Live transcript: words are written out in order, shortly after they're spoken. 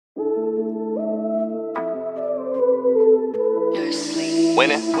Win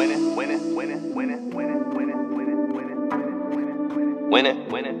it, win it, win it, win it, win it, win it, win it, win it, win it, win it, win it, win it,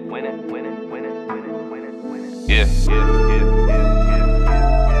 win it, win it, win it, win it, win it, win it, win it, yeah, yeah, yeah, yeah.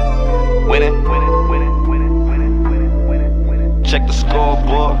 Win it, win it, win it, win it, win it, win it, win it, win it. Check the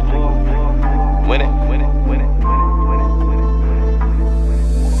scoreboard. Win it, win it, win it, win it, win it, win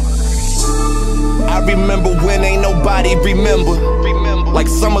it. I remember when ain't nobody remember. Like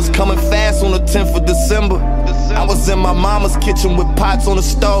summer's coming fast on the 10th of December. I was in my mama's kitchen with pots on the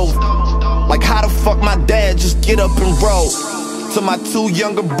stove. Like how the fuck my dad just get up and roll? To my two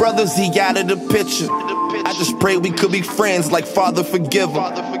younger brothers, he out of the picture. I just pray we could be friends like Father forgive him.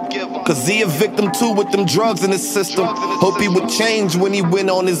 Cause he a victim too with them drugs in his system. Hope he would change when he went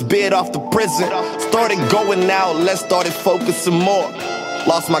on his bed off the prison. Started going out, less started focusing more.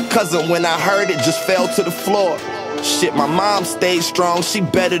 Lost my cousin when I heard it, just fell to the floor. Shit, my mom stayed strong, she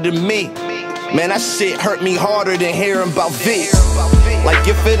better than me. Man, that shit hurt me harder than hearing about V. Like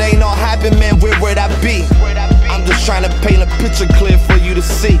if it ain't all happen, man, where would I be? I'm just trying to paint a picture clear for you to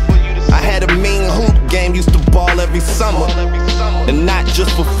see. I had a mean hoop game, used to ball every summer. And not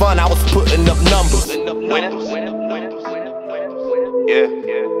just for fun, I was putting up numbers. Win it, win it, win it, win it, win it, win it. Yeah,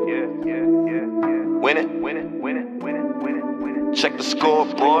 yeah, yeah, yeah, yeah. Win it, win it, win it, win it, win it, win it. Check the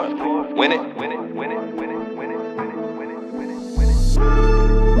scoreboard. Win it, win it, win it, win it, win it, win it, win it, win it, win it.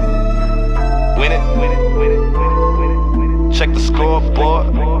 Win it, win it, win it, win it, win it, win it. Check the scoreboard.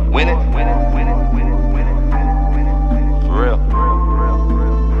 Win it, win it.